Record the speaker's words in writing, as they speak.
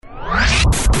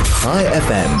High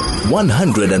FM,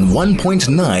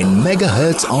 101.9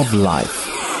 megahertz of life.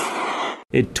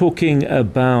 Talking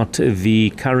about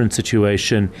the current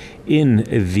situation in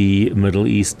the Middle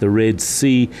East, the Red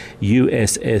Sea,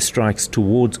 U.S. airstrikes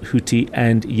towards Houthi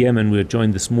and Yemen. We are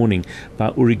joined this morning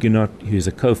by Uri Ginott, who is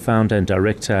a co-founder and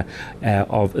director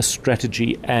of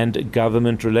strategy and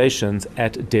government relations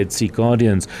at Dead Sea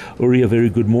Guardians. Uri, a very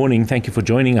good morning. Thank you for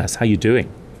joining us. How are you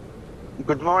doing?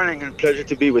 Good morning, and pleasure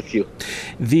to be with you.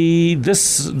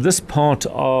 This part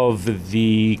of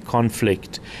the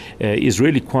conflict is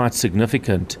really quite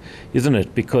significant, isn't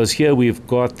it? Because here we've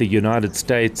got the United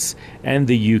States and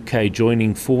the UK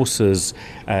joining forces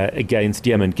against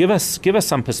Yemen. Give us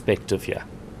some perspective here.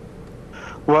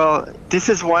 Well, this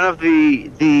is one of the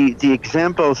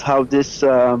examples how this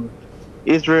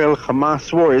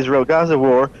Israel-Hamas war, Israel-Gaza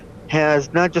war,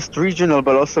 has not just regional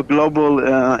but also global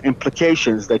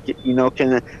implications that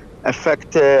can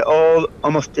affect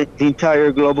almost the entire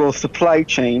global supply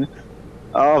chain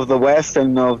of the West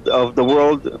and of the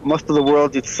world, most of the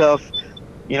world itself,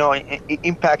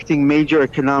 impacting major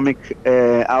economic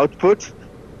output.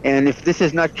 And if this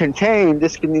is not contained,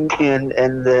 this can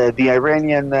and the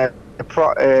Iranian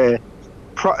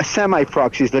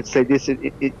semi-proxies, let's say this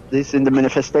in the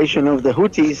manifestation of the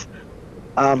Houthis.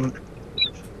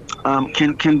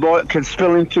 Can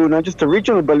spill into not just a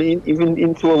regional, but even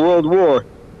into a world war,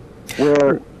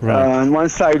 where on one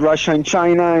side Russia and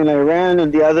China and Iran,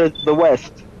 and the other the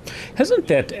West. Hasn't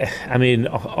that,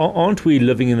 aren't we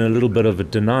living in a little bit of a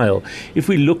denial? If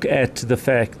we look at the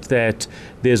fact that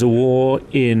there's a war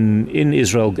in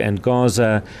Israel and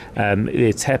Gaza,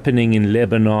 it's happening in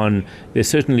Lebanon, there's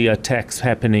certainly attacks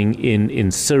happening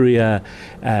in Syria,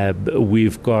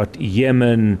 we've got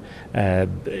Yemen, the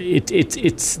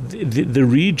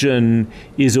region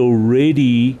is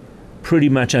already pretty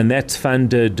much, and that's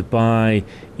funded by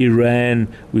Iran.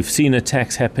 We've seen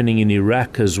attacks happening in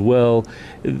Iraq as well.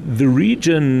 The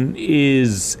region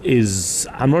is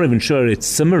I'm not even sure it's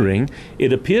simmering.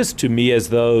 It appears to me as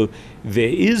though there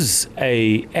is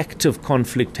a active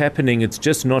conflict happening. It's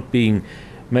just not being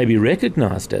maybe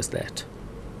recognized as that.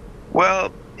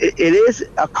 Well, it is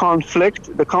a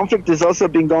conflict. The conflict has also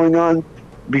been going on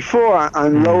before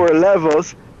on lower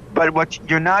levels, but what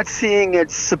you're not seeing,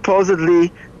 it's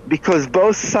supposedly because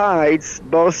both sides,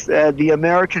 both the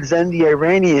Americans and the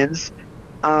Iranians,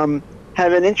 have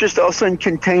an interest also in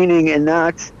containing and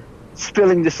not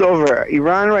spilling this over.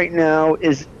 Iran right now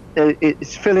is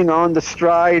filling on the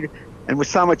stride and with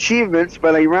some achievements,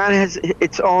 but Iran has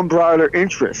its own broader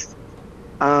interest.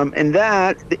 And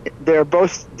that they're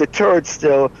both deterred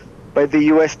still by the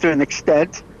U.S. to an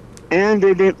extent, and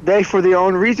they for their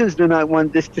own reasons, do not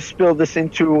want this to spill this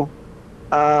into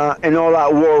an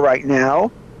all-out war right now.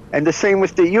 And the same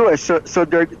with the U.S. So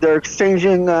they're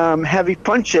exchanging heavy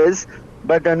punches,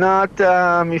 but they're not,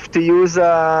 if to use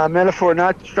a metaphor,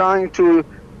 not trying to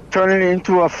turn it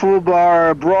into a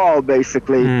full-bar brawl,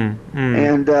 basically,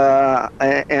 and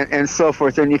so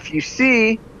forth. And if you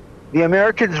see, the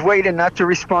Americans waited not to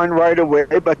respond right away,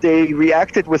 but they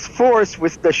reacted with force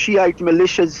with the Shiite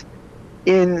militias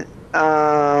in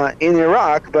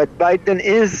Iraq. But Biden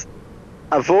is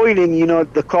avoiding,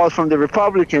 the call from the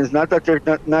Republicans, not that they're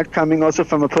not coming also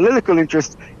from a political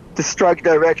interest, to strike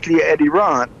directly at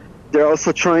Iran. They're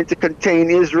also trying to contain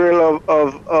Israel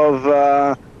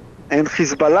and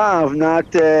Hezbollah of not,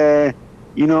 to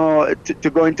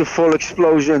go into full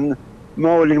explosion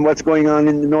mode in what's going on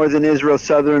in northern Israel,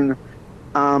 southern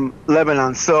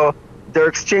Lebanon. So they're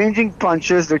exchanging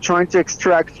punches. They're trying to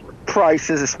extract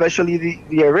prices, especially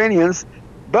the Iranians.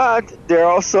 But they're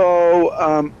also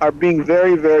are being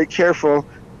very, very careful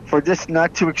for this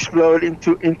not to explode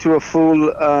into a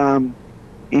full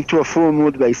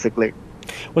mood, basically.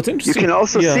 What's interesting, you can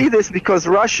also see this because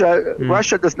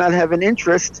Russia does not have an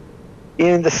interest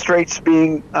in the straits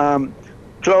being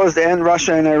closed, and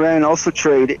Russia and Iran also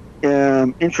trade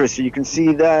interests. You can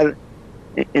see that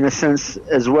in a sense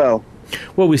as well.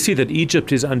 Well, we see that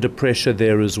Egypt is under pressure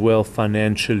there as well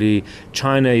financially.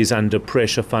 China is under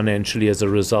pressure financially as a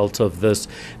result of this.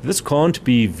 This can't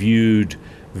be viewed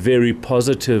very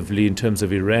positively in terms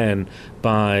of Iran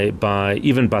by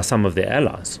even by some of their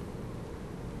allies.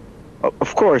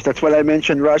 Of course, that's what I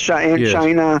mentioned, Russia and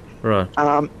China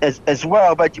as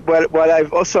well. But what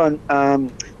I've also,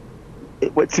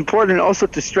 what's important also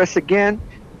to stress again,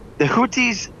 the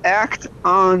Houthis act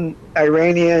on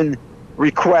Iranian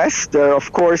request.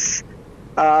 Of course,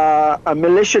 a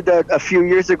militia that a few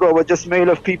years ago was just made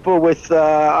of people with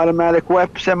semi-automatic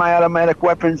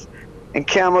weapons and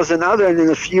camels and other, and in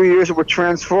a few years were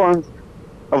transformed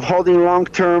of holding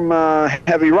long-term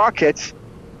heavy rockets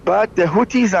But the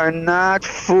Houthis are not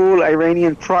full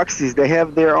Iranian proxies. They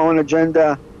have their own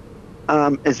agenda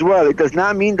as well. It does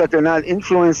not mean that they're not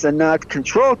influenced and not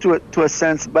controlled to a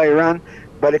sense by Iran,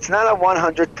 but it's not a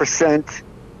 100%,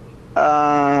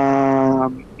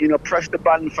 press the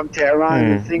button from Tehran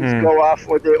and things go off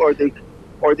or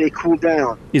they cool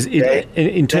down.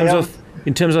 In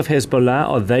terms of Hezbollah,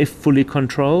 are they fully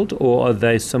controlled or are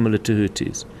they similar to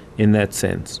Houthis in that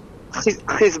sense?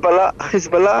 Hezbollah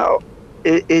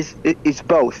is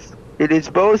both. It is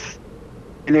both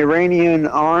an Iranian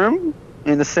arm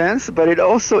in a sense, but it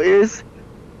also is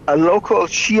a local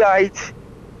Shiite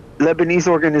Lebanese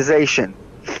organization.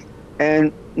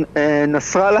 And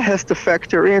Nasrallah has to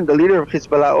factor in, the leader of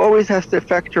Hezbollah always has to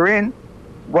factor in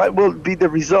what will be the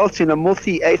results in a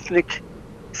multi-ethnic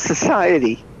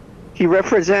society. He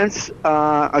represents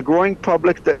a growing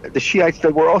public, the Shiites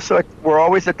that were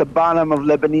always at the bottom of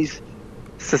Lebanese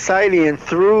society, and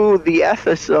through the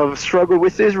ethos of struggle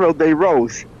with Israel, they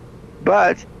rose.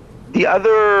 But the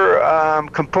other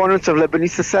components of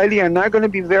Lebanese society are not going to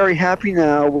be very happy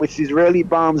now with Israeli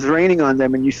bombs raining on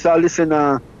them. And you saw this in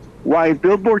a wide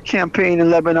billboard campaign in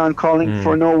Lebanon calling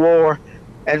for no war,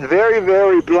 and very,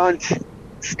 very blunt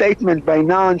statement by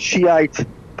non-Shiite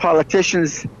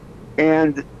politicians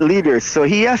and leaders. So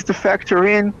he has to factor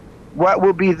in what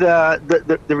will be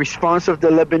the response of the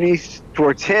Lebanese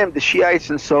towards him, the Shiites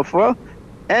and so forth,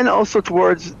 and also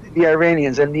towards the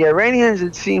Iranians. And the Iranians,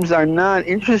 it seems, are not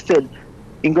interested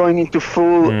in going into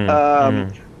full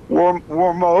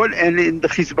war mode. And in the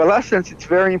Hezbollah sense, it's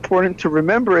very important to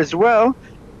remember as well,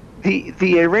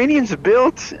 the Iranians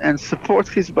built and support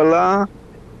Hezbollah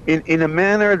in a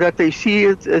manner that they see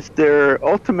it as their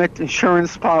ultimate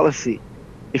insurance policy.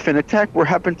 If an attack were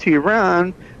happen to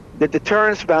Iran, the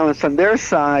deterrence balance on their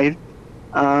side,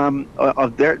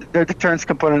 of their deterrence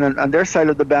component on their side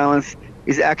of the balance,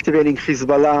 is activating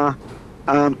Hezbollah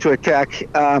to attack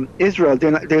Israel.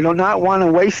 They do not want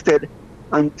to waste it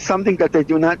on something that they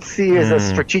do not see as a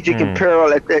strategic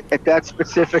imperil at that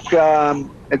specific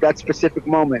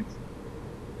moment.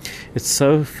 It's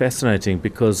so fascinating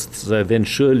because then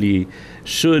surely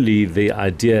the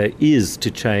idea is to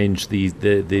change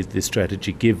the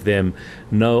strategy, give them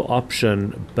no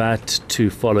option but to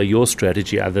follow your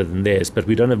strategy other than theirs. But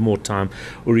we don't have more time.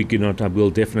 Uri Ginott, I will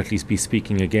definitely be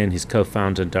speaking again. He's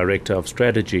co-founder and director of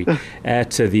strategy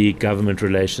at the government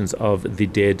relations of the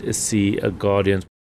Dead Sea Guardians.